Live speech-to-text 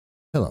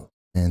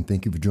and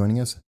thank you for joining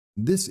us.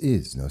 This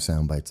is No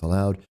Soundbites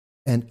Allowed,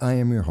 and I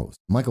am your host,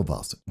 Michael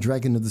Voss,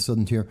 Dragon of the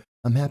Southern Tier.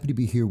 I'm happy to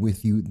be here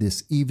with you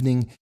this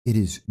evening. It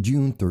is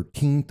June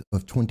 13th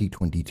of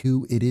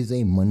 2022. It is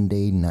a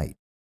Monday night,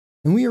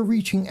 and we are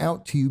reaching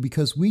out to you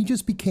because we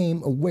just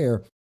became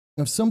aware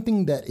of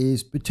something that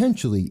is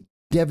potentially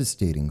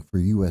devastating for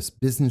U.S.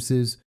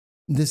 businesses.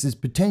 This is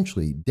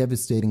potentially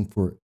devastating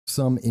for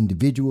some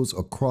individuals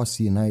across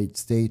the United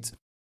States.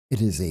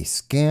 It is a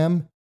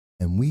scam,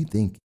 and we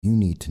think you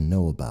need to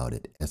know about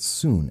it as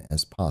soon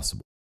as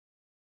possible.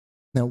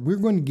 Now, we're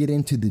going to get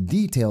into the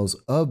details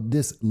of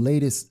this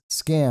latest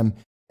scam,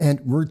 and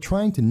we're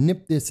trying to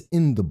nip this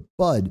in the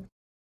bud.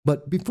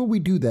 But before we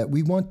do that,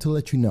 we want to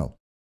let you know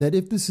that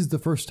if this is the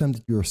first time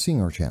that you're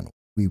seeing our channel,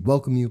 we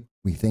welcome you.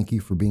 We thank you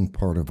for being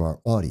part of our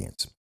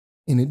audience.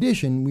 In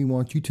addition, we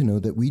want you to know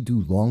that we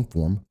do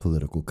long-form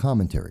political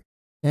commentary.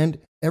 And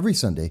every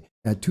Sunday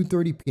at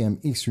 2:30 p.m.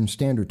 Eastern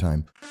Standard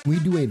Time, we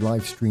do a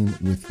live stream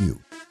with you.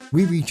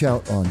 We reach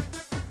out on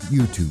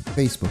YouTube,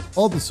 Facebook,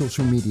 all the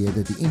social media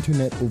that the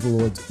internet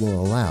overlords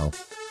will allow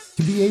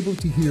to be able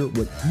to hear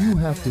what you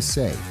have to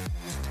say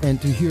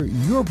and to hear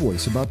your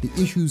voice about the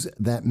issues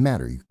that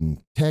matter. You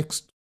can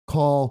text,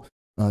 call,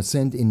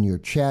 send in your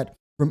chat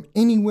from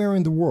anywhere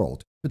in the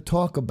world to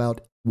talk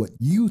about what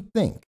you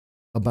think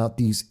about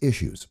these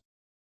issues.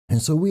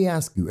 And so we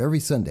ask you every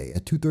Sunday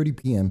at 2:30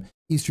 p.m.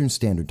 Eastern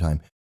Standard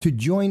Time to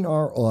join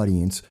our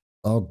audience,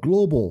 our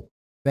global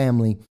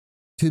family,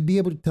 to be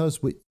able to tell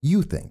us what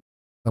you think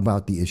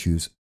about the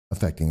issues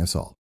affecting us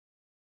all.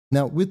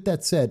 Now, with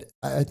that said,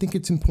 I think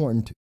it's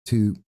important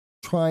to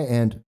try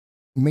and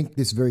make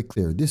this very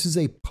clear. This is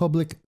a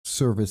public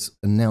service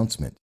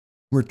announcement.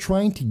 We're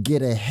trying to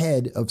get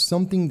ahead of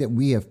something that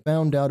we have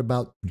found out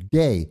about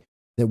today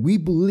that we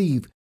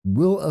believe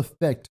will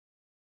affect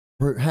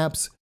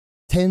perhaps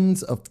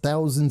tens of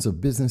thousands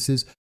of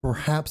businesses,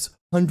 perhaps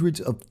hundreds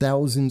of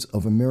thousands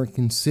of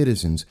American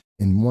citizens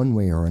in one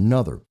way or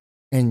another.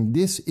 And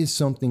this is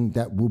something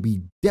that will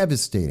be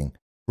devastating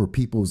for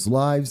people's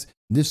lives.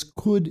 This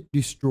could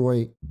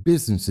destroy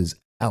businesses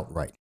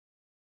outright.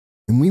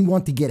 And we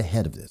want to get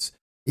ahead of this.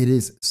 It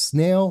is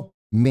snail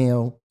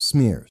mail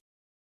smears.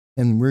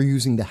 And we're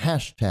using the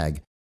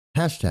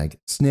hashtag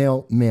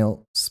snail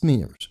mail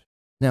smears.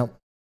 Now,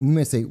 you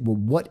may say, well,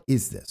 what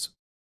is this?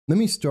 Let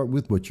me start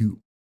with what you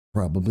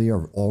probably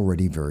are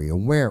already very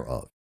aware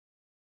of.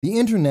 The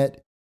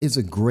internet is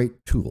a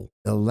great tool.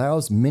 It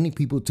allows many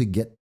people to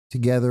get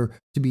together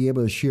to be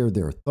able to share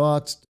their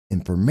thoughts,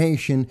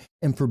 information,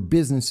 and for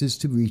businesses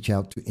to reach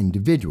out to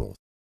individuals.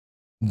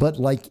 But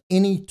like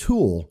any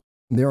tool,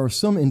 there are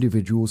some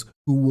individuals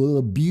who will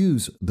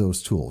abuse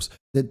those tools,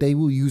 that they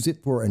will use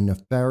it for a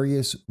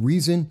nefarious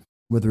reason,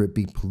 whether it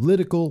be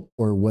political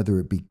or whether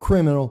it be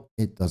criminal,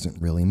 it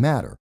doesn't really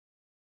matter.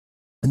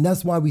 And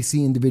that's why we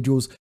see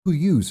individuals who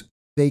use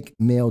fake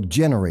mail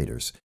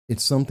generators.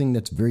 It's something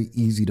that's very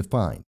easy to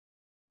find.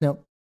 Now,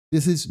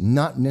 this is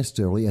not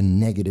necessarily a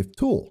negative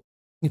tool.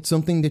 It's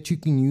something that you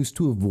can use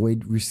to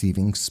avoid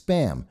receiving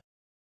spam.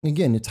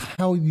 Again, it's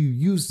how you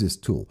use this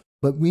tool.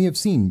 But we have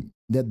seen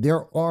that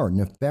there are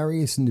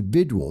nefarious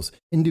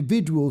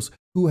individuals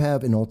who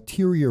have an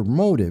ulterior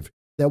motive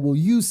that will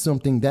use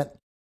something that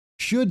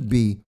should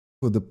be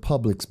for the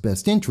public's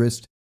best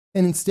interest,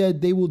 and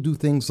instead they will do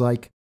things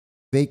like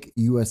fake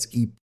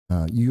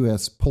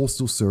U.S.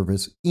 Postal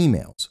Service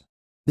emails.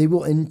 They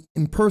will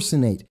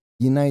impersonate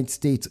the United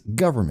States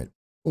government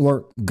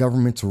or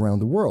governments around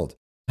the world.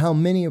 How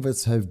many of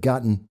us have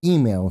gotten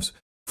emails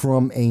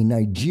from a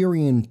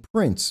Nigerian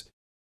prince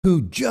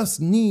who just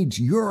needs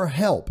your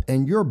help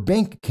and your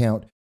bank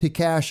account to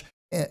cash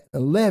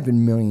 $11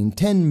 million,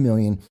 $10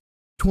 million,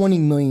 $20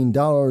 million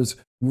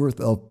worth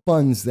of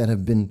funds that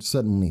have been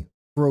suddenly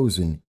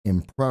frozen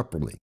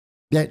improperly?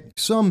 That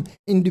some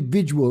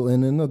individual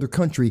in another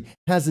country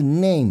has a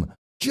name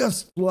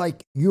just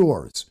like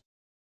yours.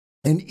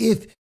 And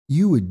if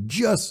you would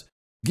just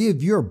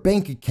give your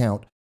bank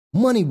account,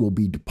 money will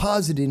be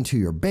deposited into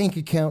your bank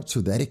account so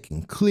that it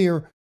can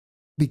clear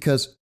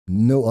because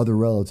no other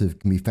relative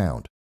can be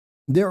found.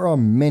 There are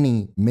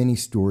many, many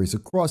stories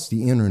across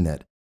the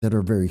internet that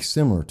are very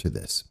similar to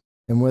this.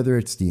 And whether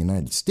it's the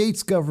United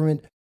States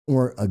government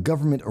or a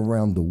government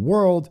around the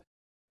world,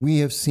 we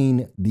have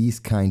seen these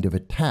kind of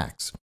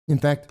attacks. In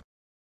fact,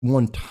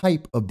 one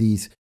type of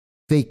these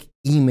fake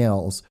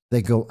emails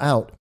that go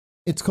out,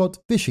 it's called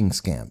phishing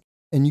scams.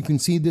 And you can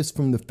see this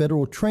from the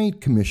Federal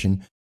Trade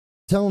Commission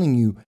telling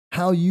you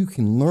how you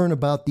can learn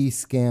about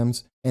these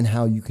scams and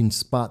how you can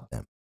spot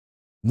them.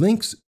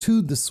 Links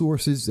to the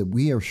sources that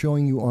we are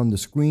showing you on the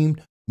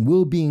screen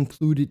will be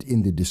included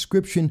in the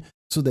description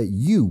so that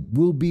you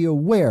will be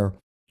aware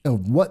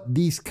of what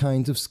these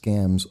kinds of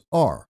scams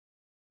are.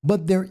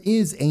 But there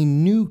is a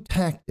new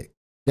tactic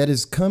that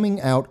is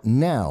coming out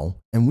now,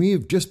 and we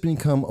have just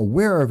become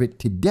aware of it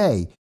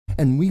today,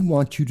 and we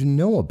want you to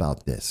know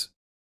about this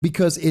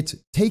because it's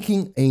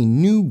taking a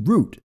new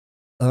route,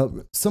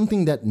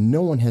 something that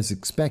no one has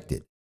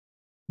expected.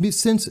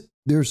 Since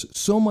there's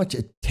so much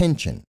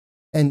attention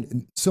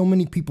and so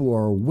many people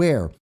are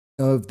aware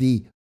of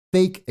the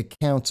fake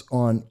accounts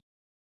on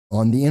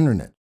the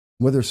internet,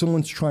 whether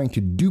someone's trying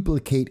to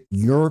duplicate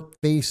your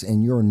face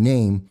and your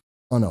name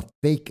on a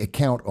fake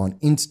account on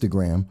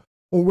Instagram,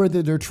 or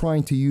whether they're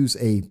trying to use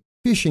a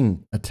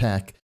phishing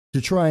attack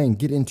to try and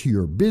get into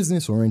your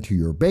business or into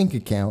your bank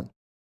account,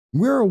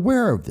 we're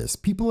aware of this.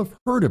 People have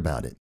heard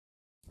about it,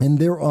 and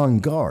they're on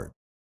guard.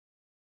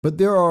 But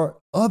there are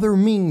other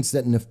means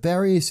that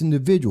nefarious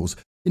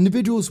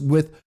individuals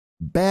with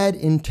bad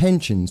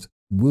intentions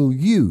will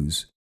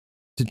use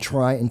to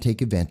try and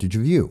take advantage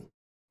of you.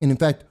 And in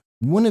fact,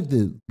 one of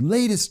the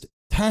latest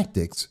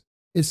tactics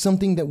is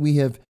something that we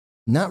have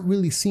not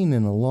really seen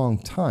in a long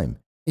time.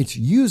 It's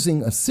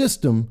using a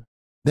system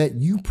that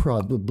you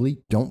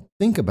probably don't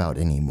think about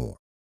anymore.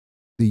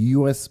 The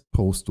U.S.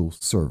 Postal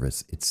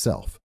Service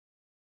itself.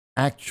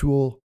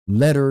 Actual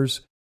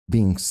letters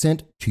being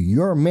sent to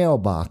your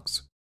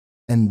mailbox,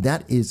 and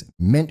that is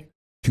meant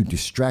to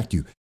distract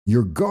you.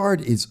 Your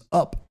guard is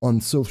up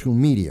on social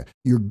media.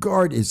 Your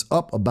guard is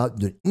up about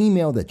the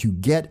email that you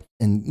get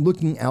and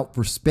looking out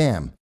for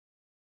spam.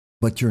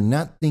 But you're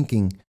not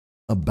thinking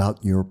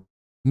about your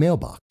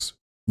mailbox,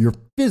 your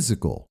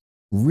physical,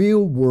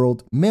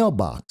 real-world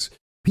mailbox.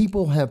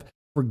 People have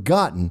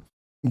forgotten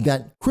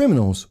that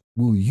criminals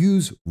will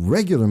use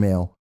regular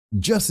mail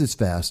just as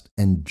fast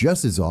and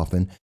just as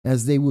often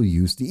as they will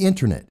use the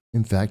internet.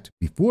 In fact,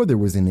 before there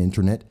was an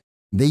internet,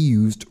 they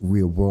used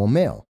real-world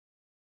mail.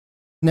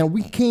 Now,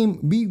 we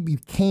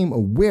became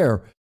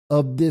aware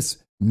of this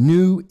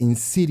new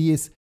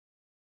insidious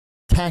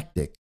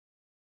tactic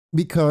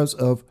because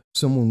of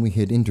someone we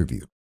had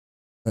interviewed.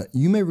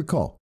 You may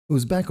recall, it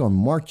was back on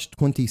March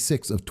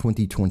 26 of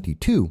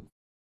 2022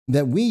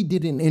 that we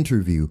did an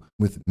interview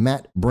with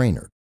Matt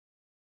Braynard,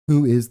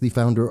 who is the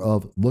founder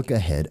of Look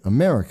Ahead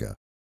America.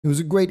 It was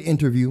a great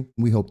interview.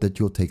 We hope that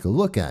you'll take a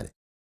look at it.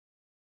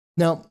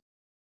 Now,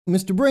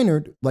 Mr.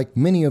 Braynard, like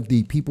many of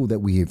the people that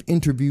we have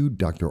interviewed,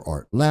 Dr.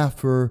 Art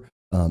Laffer,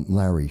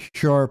 Larry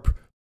Sharp,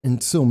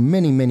 and so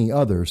many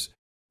others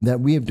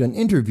that we have done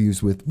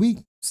interviews with,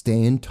 we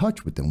stay in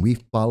touch with them. We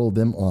follow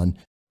them on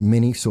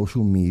many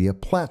social media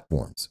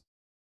platforms.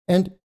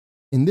 And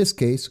in this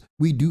case,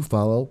 we do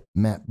follow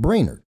Matt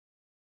Braynard.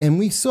 And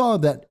we saw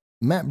that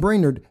Matt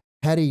Braynard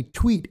had a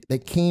tweet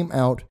that came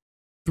out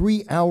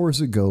 3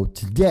 hours ago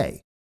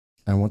today.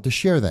 I want to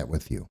share that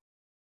with you.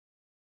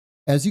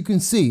 As you can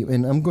see,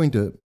 and I'm going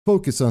to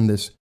focus on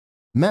this,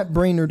 Matt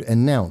Braynard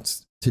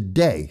announced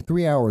today,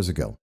 3 hours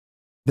ago,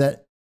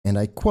 that, and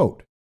I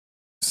quote,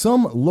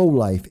 "Some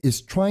lowlife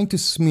is trying to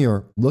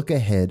smear Look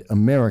Ahead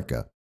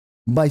America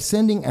by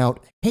sending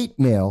out hate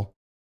mail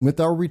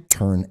with our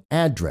return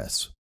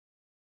address.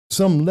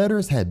 Some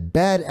letters had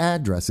bad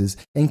addresses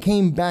and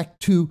came back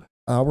to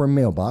our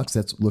mailbox,"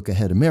 that's Look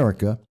Ahead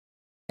America,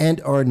 "and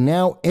are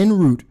now en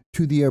route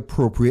to the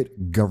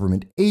appropriate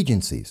government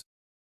agencies.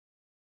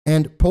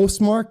 And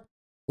postmark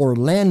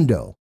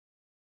Orlando.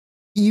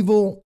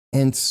 Evil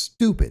and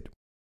stupid."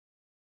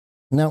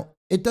 Now,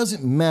 it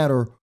doesn't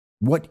matter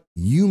what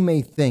you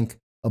may think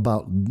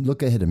about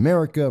Look Ahead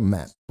America,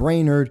 Matt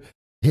Braynard,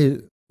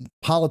 his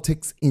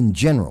politics in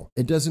general.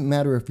 It doesn't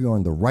matter if you're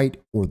on the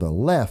right or the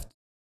left.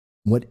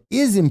 What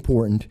is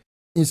important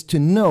is to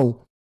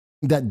know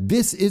that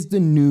this is the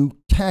new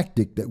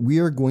tactic that we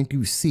are going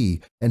to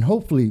see, and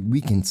hopefully we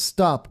can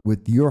stop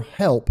with your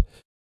help,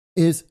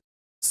 is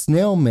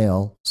snail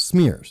mail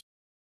smears.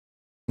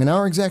 And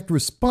our exact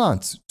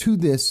response to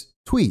this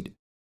tweet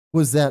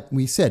was that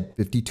we said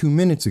 52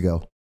 minutes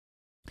ago,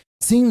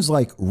 "Seems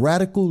like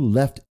radical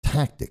left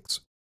tactics.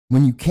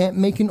 When you can't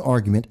make an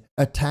argument,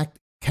 attack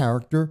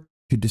character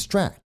to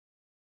distract.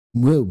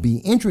 Will be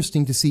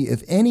interesting to see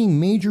if any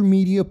major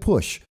media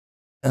push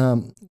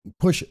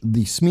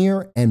the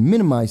smear and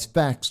minimize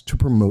facts to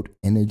promote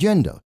an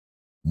agenda.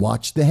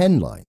 Watch the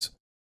headlines.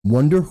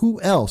 Wonder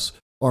who else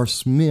are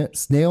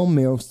snail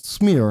mail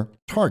smear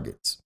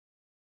targets."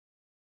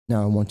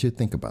 Now, I want you to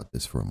think about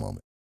this for a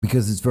moment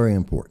because it's very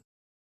important.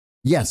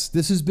 Yes,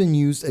 this has been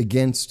used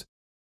against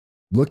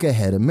Look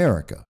Ahead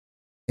America,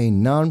 a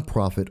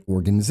nonprofit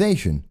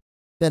organization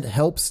that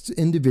helps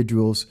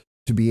individuals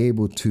to be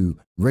able to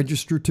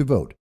register to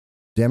vote,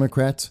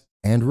 Democrats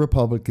and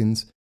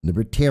Republicans,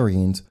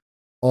 Libertarians,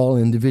 all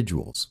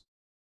individuals.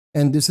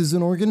 And this is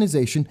an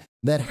organization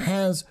that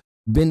has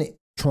been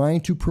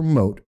trying to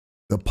promote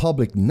the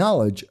public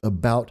knowledge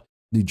about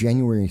the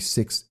January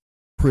 6th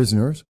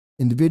prisoners,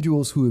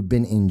 individuals who have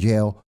been in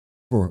jail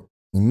for,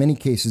 in many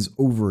cases,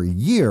 over a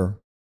year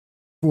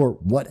for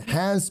what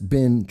has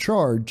been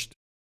charged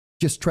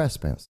just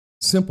trespass,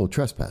 simple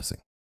trespassing.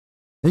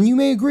 And you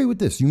may agree with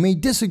this. You may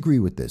disagree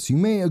with this. You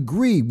may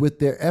agree with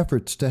their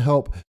efforts to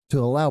help to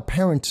allow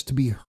parents to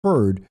be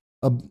heard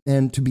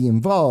and to be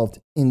involved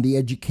in the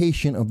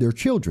education of their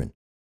children.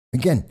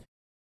 Again,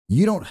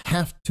 you don't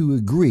have to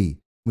agree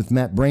with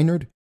Matt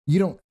Braynard. You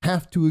don't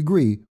have to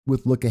agree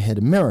with Look Ahead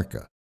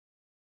America.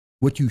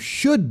 What you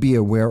should be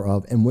aware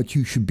of and what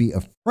you should be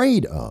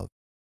afraid of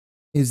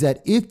is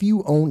that if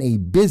you own a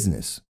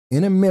business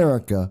in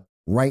America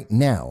right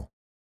now,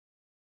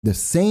 the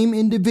same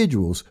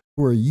individuals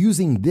who are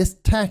using this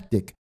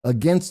tactic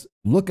against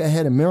Look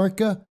Ahead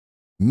America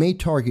may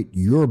target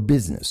your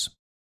business.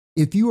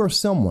 If you are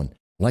someone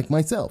like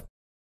myself,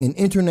 an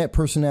internet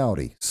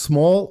personality,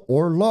 small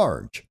or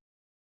large,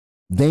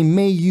 they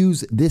may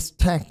use this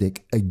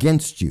tactic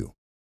against you.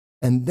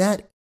 And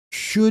that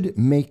should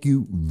make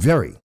you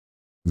very,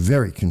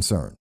 very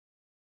concerned.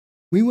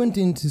 We went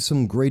into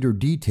some greater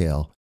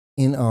detail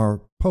in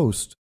our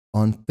post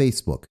on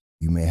Facebook.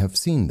 You may have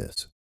seen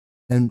this.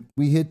 And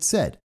we had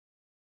said,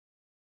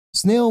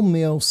 snail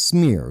mail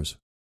smears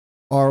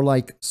are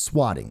like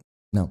swatting.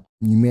 Now,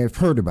 you may have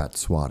heard about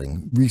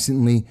swatting.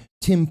 Recently,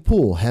 Tim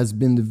Pool has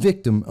been the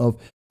victim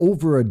of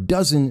over a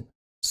dozen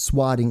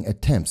swatting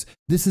attempts.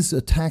 This is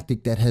a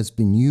tactic that has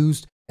been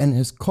used and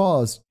has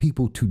caused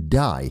people to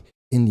die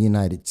in the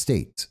United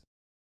States.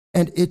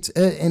 And it's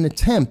an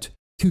attempt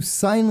to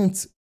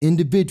silence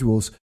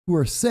individuals who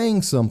are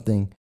saying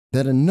something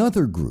that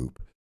another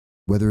group,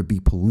 whether it be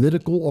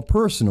political or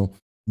personal,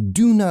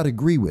 do not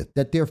agree with,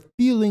 that their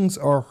feelings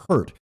are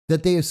hurt,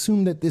 that they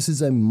assume that this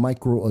is a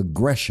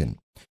microaggression,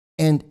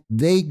 and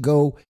they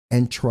go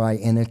and try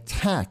and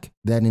attack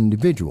that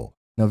individual.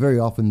 Now, very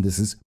often this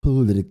is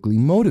politically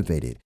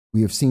motivated.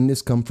 We have seen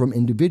this come from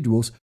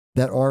individuals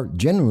that are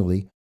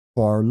generally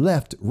far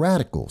left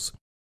radicals.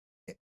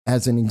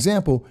 As an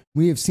example,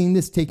 we have seen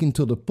this taken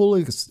to the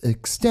fullest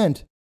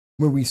extent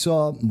where we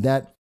saw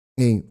that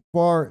a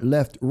far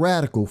left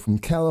radical from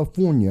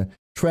California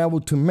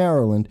traveled to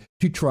Maryland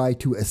to try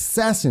to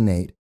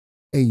assassinate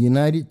a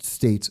United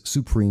States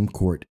Supreme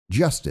Court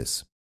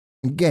justice.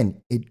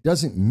 Again, it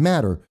doesn't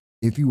matter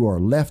if you are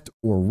left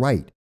or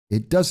right.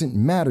 It doesn't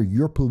matter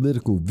your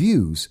political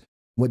views.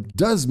 What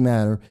does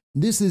matter,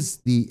 this is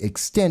the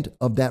extent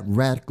of that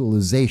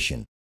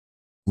radicalization,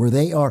 where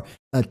they are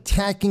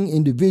attacking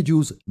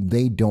individuals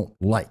they don't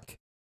like.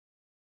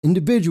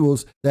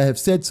 Individuals that have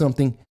said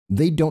something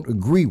they don't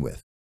agree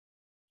with.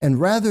 And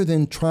rather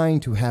than trying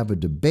to have a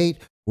debate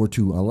or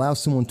to allow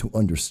someone to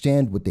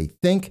understand what they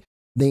think,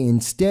 they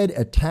instead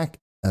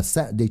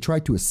they try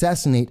to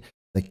assassinate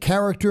the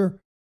character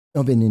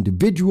of an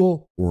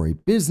individual or a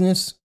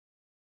business.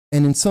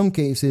 And in some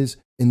cases,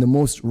 in the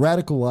most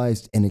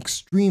radicalized and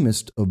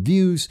extremist of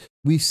views,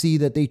 we see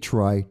that they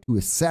try to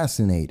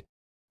assassinate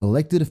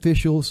elected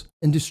officials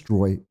and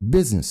destroy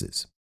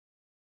businesses.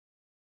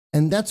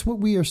 And that's what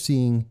we are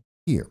seeing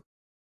here.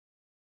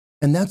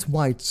 And that's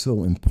why it's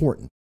so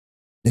important.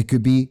 It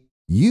could be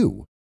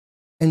you.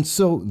 And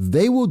so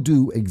they will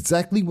do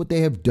exactly what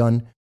they have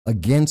done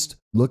against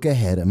Look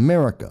Ahead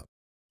America.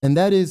 And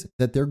that is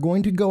that they're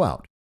going to go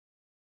out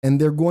and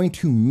they're going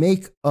to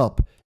make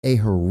up a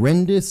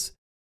horrendous,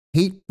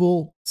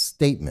 hateful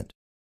statement.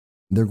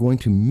 They're going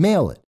to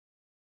mail it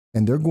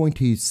and they're going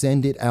to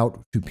send it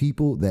out to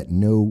people that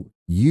know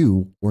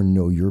you or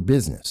know your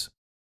business.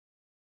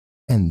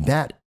 And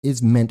that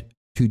is meant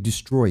to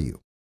destroy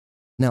you.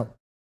 Now,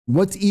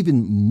 what's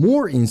even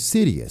more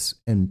insidious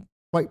and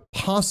quite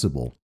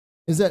possible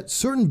is that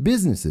certain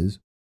businesses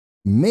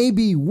may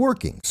be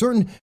working,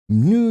 certain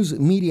news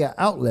media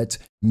outlets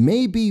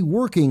may be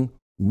working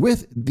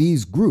with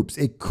these groups.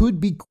 It could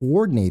be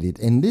coordinated,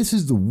 and this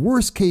is the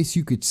worst case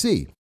you could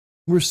see,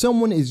 where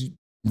someone is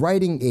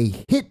writing a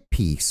hit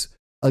piece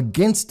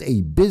against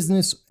a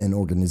business, an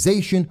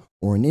organization,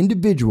 or an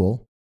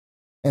individual,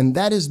 and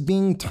that is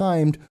being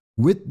timed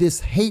with this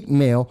hate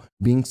mail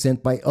being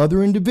sent by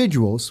other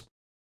individuals,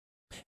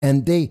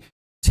 and they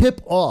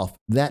tip off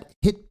that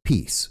hit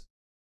piece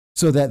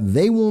so that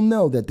they will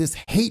know that this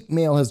hate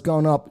mail has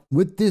gone up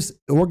with this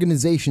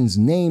organization's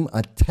name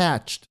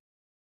attached,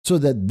 so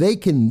that they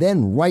can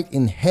then write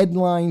in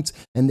headlines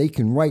and they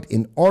can write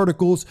in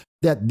articles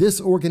that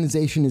this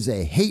organization is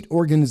a hate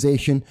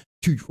organization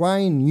to try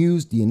and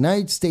use the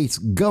United States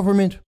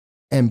government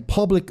and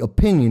public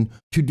opinion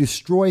to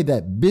destroy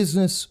that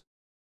business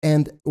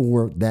and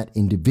or that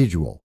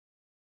individual.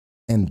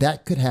 And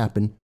that could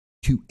happen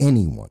to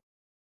anyone.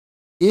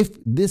 If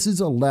this is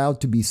allowed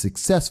to be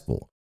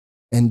successful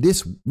and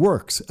this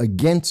works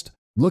against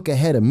Look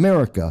Ahead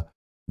America,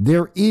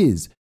 there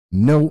is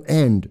no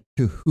end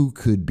to who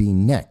could be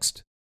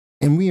next.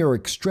 And we are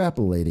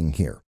extrapolating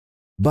here.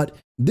 But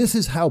this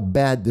is how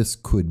bad this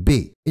could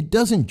be. It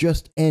doesn't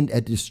just end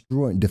at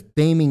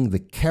defaming the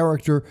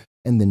character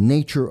and the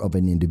nature of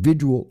an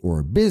individual or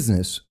a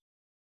business.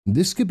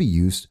 This could be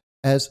used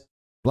as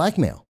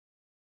blackmail,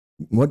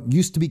 what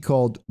used to be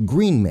called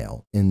green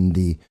mail in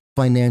the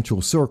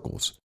financial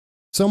circles.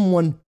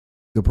 Someone,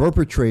 the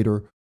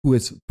perpetrator who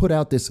has put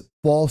out this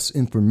false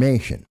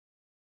information,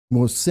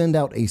 will send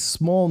out a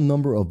small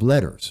number of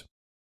letters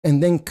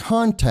and then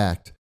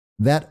contact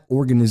that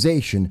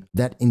organization,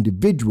 that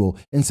individual,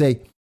 and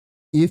say,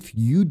 if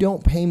you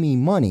don't pay me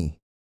money,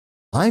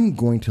 I'm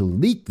going to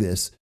leak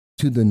this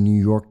to the New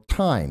York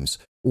Times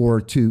or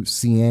to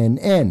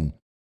CNN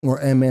or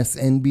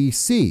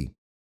MSNBC.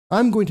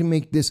 I'm going to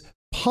make this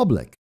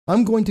public.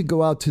 I'm going to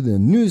go out to the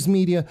news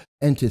media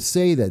and to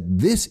say that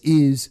this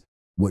is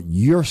what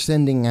you're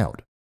sending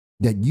out,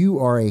 that you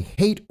are a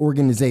hate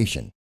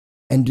organization,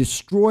 and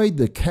destroy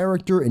the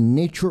character and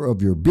nature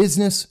of your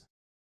business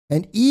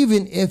And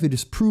even if it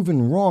is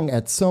proven wrong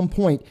at some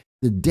point,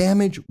 the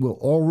damage will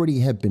already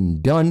have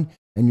been done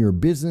and your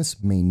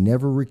business may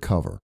never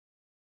recover.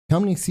 How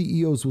many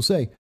CEOs will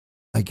say,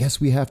 I guess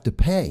we have to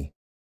pay,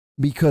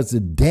 because the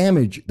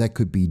damage that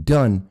could be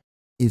done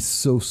is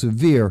so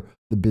severe,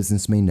 the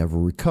business may never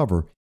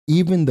recover,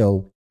 even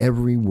though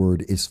every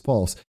word is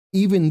false,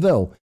 even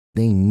though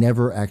they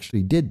never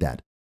actually did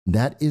that.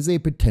 That is a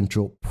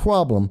potential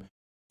problem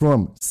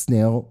from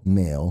snail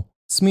mail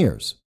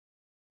smears.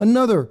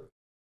 Another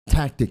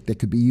tactic that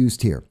could be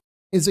used here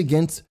is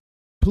against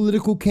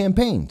political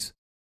campaigns.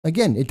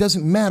 Again, it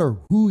doesn't matter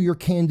who your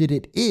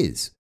candidate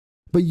is,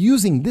 but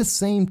using this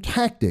same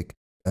tactic,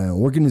 an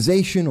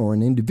organization or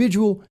an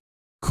individual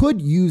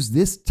could use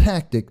this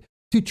tactic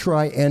to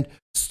try and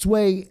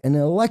sway an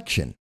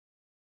election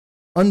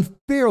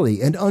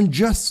unfairly and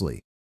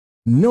unjustly,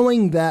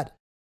 knowing that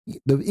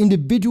the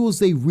individuals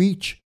they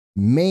reach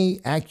may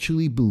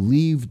actually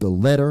believe the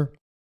letter.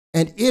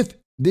 And if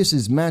this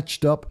is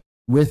matched up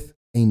with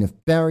a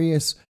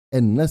nefarious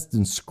and less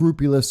than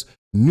scrupulous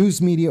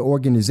news media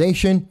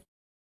organization,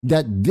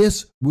 that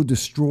this will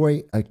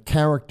destroy a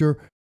character,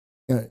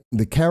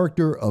 the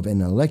character of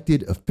an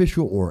elected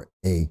official or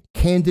a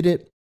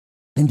candidate,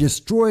 and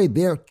destroy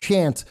their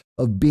chance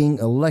of being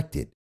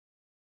elected.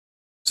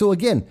 So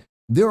again,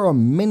 there are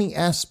many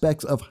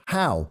aspects of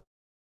how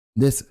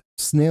this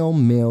snail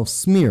mail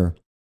smear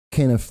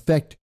can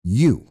affect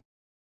you,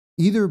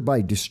 either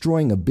by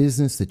destroying a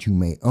business that you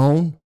may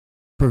own,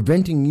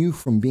 preventing you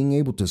from being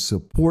able to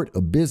support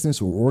a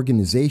business or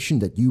organization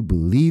that you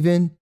believe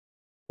in,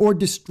 or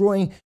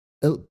destroying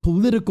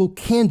political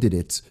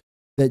candidates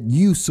that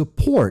you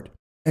support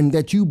and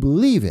that you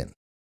believe in.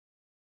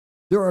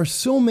 There are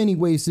so many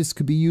ways this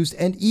could be used,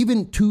 and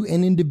even to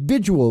an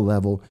individual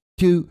level,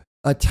 to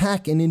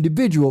attack an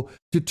individual,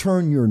 to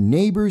turn your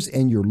neighbors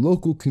and your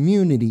local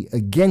community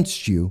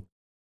against you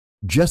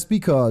just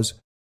because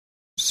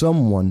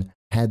someone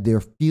had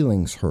their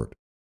feelings hurt,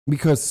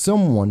 because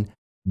someone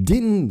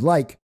didn't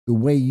like the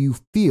way you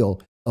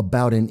feel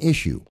about an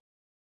issue,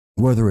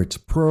 whether it's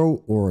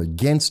pro or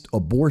against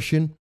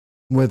abortion,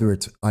 whether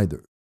it's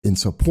either in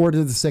support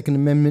of the Second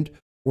Amendment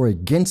or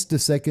against the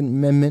Second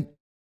Amendment,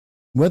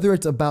 whether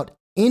it's about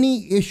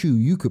any issue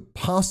you could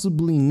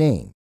possibly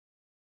name,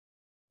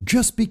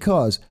 just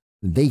because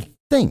they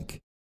think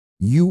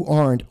you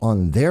aren't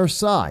on their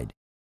side,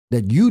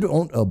 that you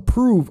don't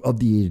approve of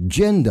the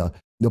agenda,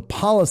 the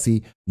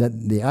policy,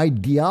 that the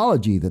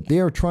ideology that they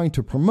are trying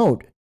to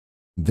promote,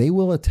 they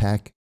will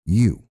attack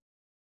you.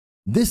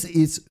 This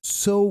is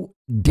so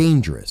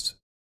dangerous.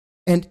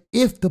 And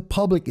if the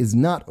public is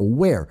not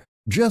aware,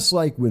 just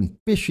like when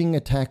phishing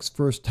attacks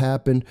first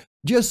happened,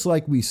 just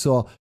like we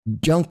saw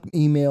junk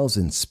emails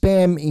and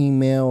spam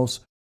emails,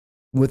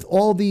 with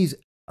all these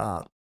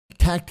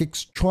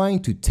tactics trying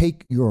to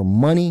take your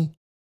money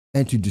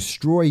and to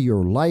destroy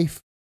your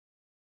life,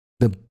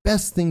 the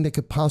best thing that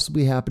could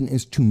possibly happen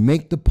is to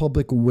make the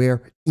public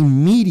aware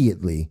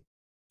immediately,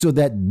 so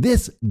that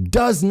this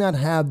does not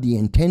have the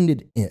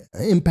intended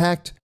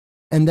impact,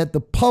 and that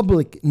the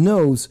public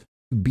knows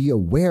to be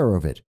aware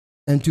of it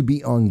and to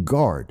be on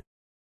guard.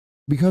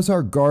 Because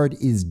our guard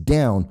is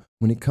down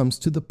when it comes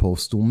to the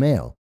postal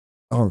mail,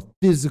 our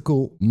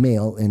physical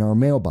mail in our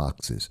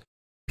mailboxes.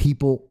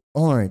 People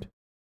aren't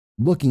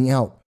looking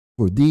out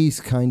for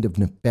these kind of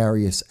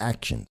nefarious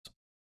actions.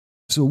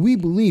 So we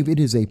believe it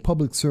is a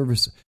public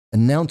service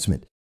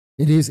announcement.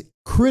 It is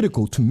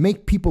critical to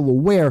make people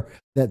aware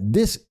that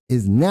this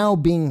is now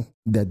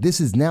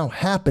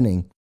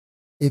happening.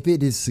 If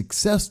it is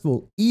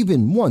successful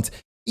even once,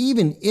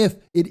 even if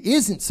it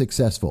isn't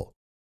successful,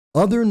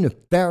 other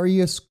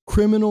nefarious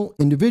criminal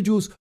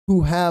individuals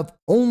who have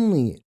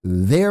only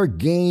their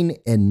gain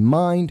in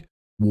mind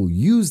will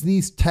use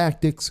these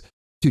tactics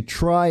to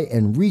try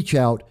and reach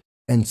out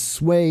and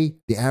sway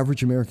the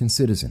average American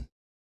citizen,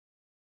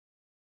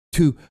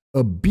 to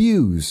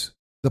abuse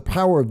the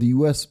power of the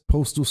U.S.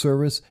 Postal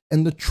Service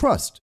and the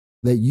trust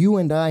that you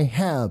and I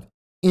have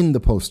in the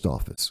post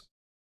office.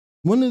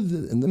 Let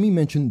me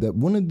mention that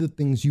one of the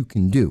things you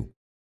can do,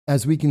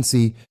 as we can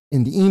see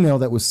in the email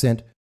that was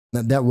sent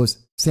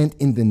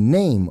in the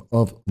name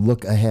of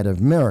Look Ahead of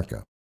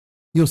America,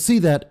 you'll see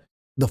that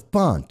the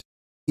font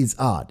is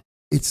odd.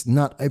 It's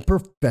not a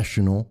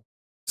professional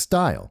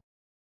style.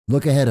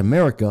 Look Ahead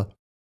America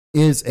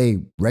is a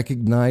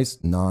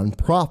recognized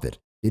nonprofit.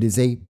 It is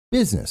a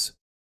business.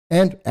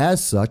 And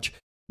as such,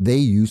 they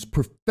use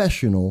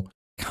professional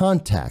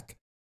contact.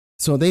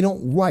 So they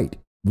don't write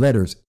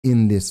letters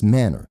in this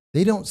manner.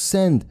 They don't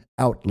send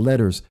out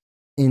letters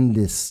in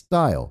this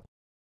style.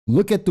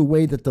 Look at the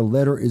way that the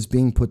letter is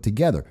being put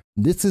together.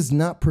 This is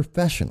not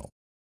professional.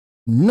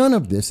 None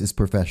of this is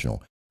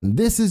professional.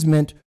 This is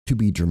meant to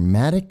be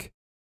dramatic.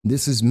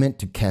 This is meant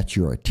to catch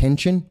your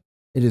attention.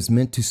 It is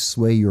meant to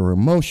sway your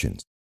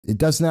emotions. It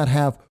does not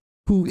have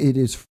who it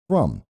is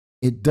from.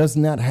 It does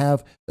not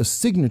have a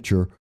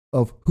signature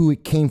of who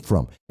it came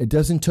from. It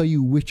doesn't tell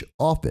you which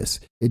office.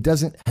 It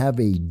doesn't have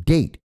a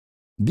date.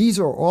 These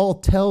are all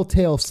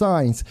telltale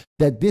signs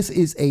that this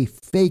is a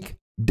fake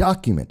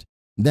document.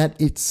 that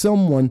it's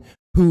someone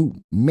who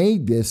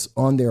made this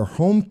on their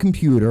home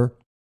computer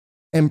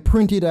and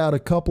printed out a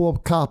couple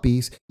of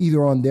copies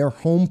either on their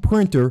home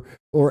printer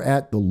or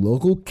at the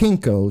local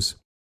Kinko's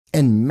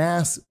and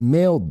mass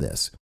mailed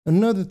this.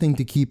 Another thing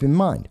to keep in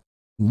mind,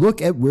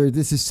 look at where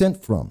this is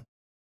sent from,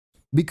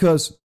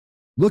 because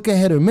Look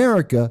Ahead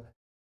America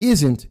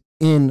isn't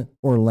in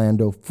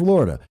Orlando,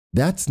 Florida.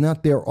 That's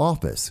not their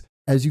office.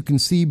 As you can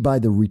see by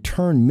the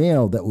return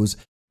mail that was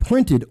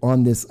printed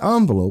on this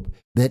envelope,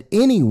 that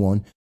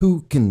anyone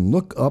who can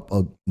look up,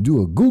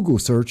 do a Google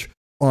search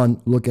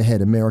on Look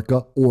Ahead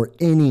America or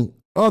any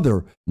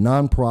other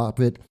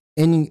nonprofit,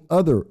 any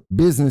other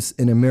business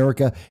in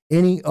America,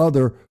 any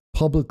other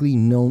publicly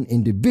known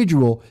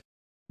individual,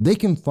 they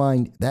can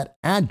find that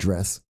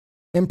address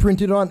and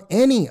print it on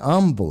any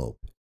envelope.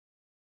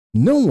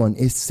 No one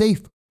is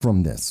safe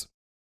from this.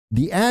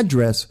 The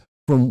address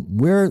from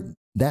where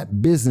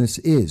that business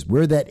is,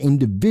 where that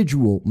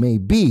individual may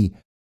be,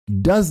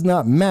 does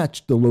not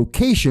match the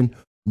location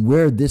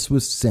where this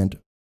was sent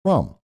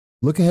from.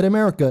 Look Ahead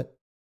America,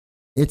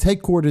 its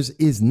headquarters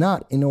is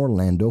not in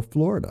Orlando,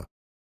 Florida.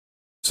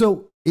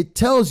 So it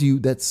tells you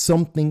that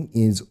something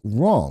is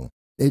wrong.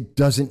 It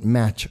doesn't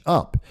match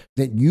up,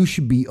 that you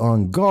should be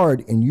on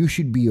guard and you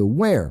should be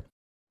aware.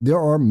 There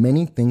are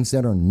many things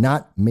that are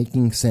not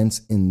making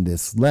sense in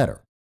this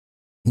letter.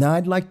 Now,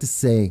 I'd like to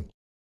say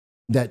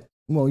that,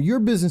 well, your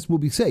business will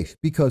be safe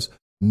because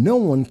no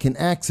one can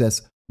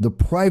access the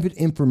private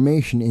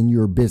information in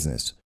your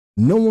business.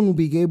 No one will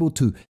be able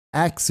to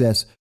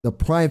access the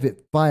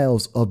private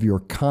files of your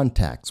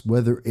contacts,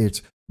 whether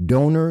it's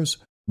donors,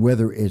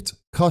 whether it's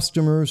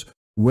customers,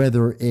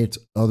 whether it's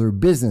other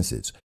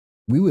businesses.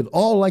 We would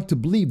all like to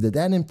believe that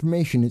that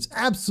information is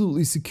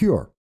absolutely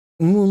secure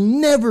and will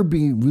never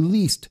be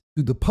released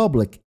to the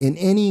public in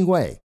any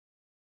way.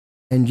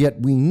 And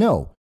yet we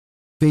know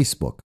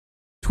Facebook,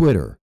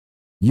 Twitter,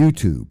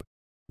 YouTube,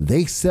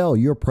 they sell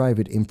your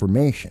private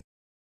information.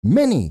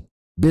 Many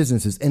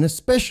businesses, and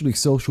especially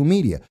social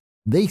media,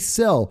 they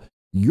sell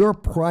your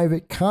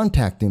private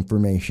contact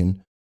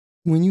information.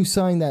 When you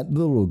sign that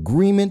little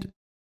agreement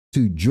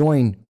to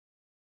join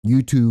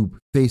YouTube,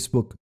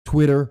 Facebook,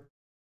 Twitter,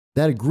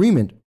 that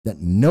agreement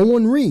that no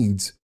one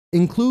reads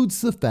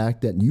includes the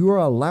fact that you are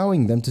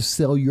allowing them to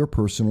sell your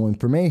personal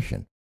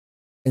information.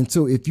 And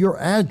so if your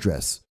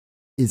address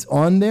is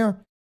on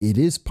there, it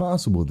is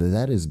possible that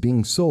that is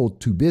being sold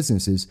to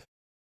businesses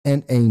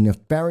and a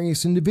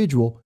nefarious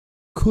individual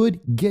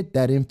could get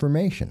that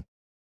information.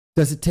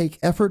 Does it take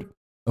effort?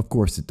 Of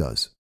course it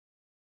does.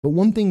 But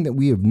one thing that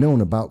we have known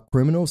about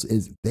criminals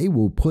is they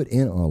will put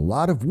in a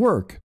lot of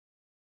work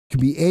to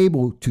be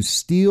able to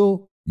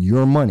steal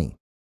your money,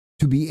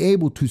 to be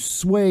able to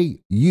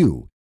sway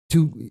you,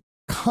 to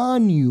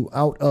con you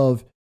out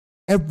of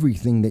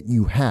everything that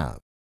you have.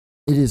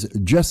 It is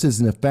just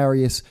as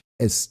nefarious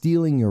as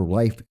stealing your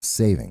life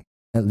saving.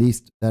 At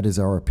least that is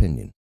our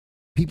opinion.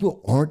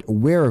 People aren't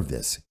aware of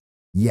this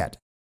yet.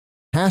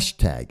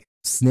 Hashtag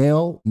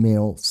Snail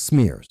Mail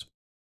Smears.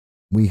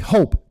 We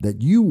hope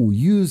that you will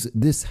use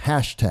this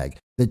hashtag,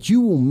 that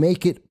you will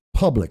make it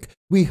public.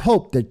 We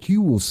hope that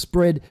you will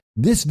spread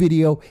this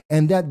video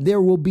and that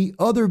there will be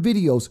other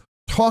videos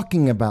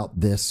talking about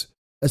this,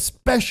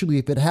 especially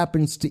if it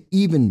happens to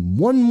even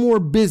one more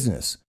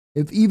business,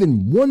 if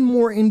even one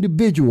more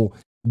individual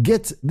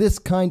gets this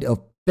kind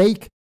of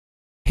fake,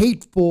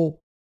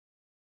 hateful,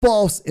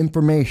 false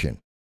information.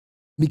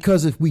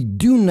 Because if we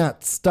do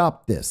not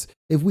stop this,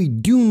 if we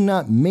do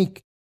not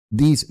make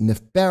these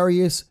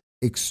nefarious,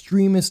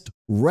 extremist,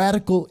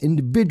 radical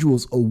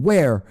individuals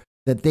aware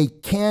that they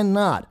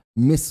cannot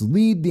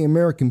mislead the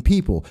American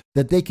people,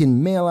 that they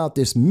can mail out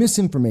this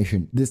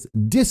misinformation, this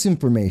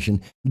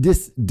disinformation,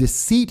 this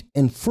deceit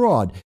and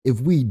fraud, if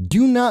we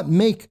do not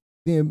make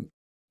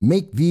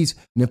these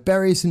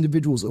nefarious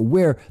individuals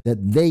aware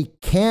that they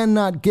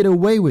cannot get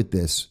away with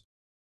this,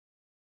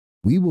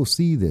 we will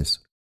see this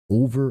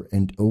over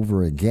and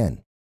over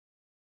again.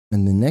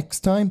 And the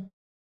next time,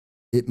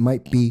 it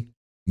might be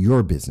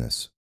your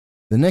business.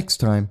 The next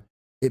time,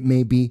 it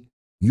may be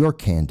your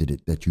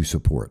candidate that you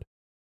support.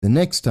 The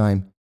next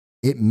time,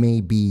 it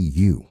may be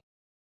you.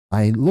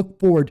 I look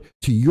forward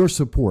to your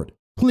support.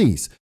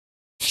 Please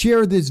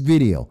share this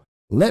video.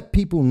 Let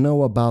people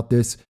know about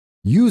this.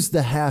 Use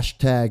the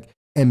hashtag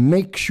and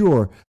make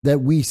sure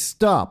that we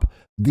stop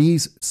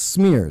these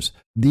smears,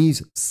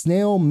 these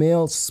snail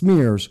mail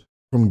smears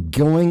from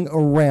going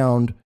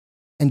around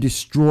and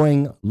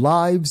destroying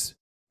lives,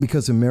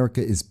 because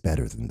America is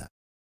better than that.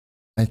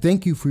 I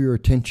thank you for your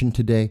attention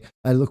today.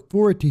 I look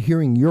forward to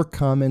hearing your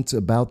comments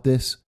about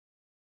this,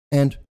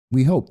 and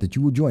we hope that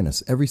you will join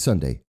us every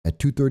Sunday at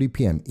 2:30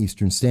 p.m.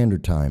 Eastern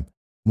Standard Time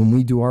when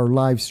we do our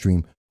live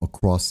stream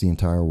across the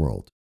entire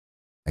world.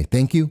 I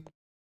thank you,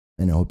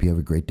 and I hope you have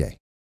a great day.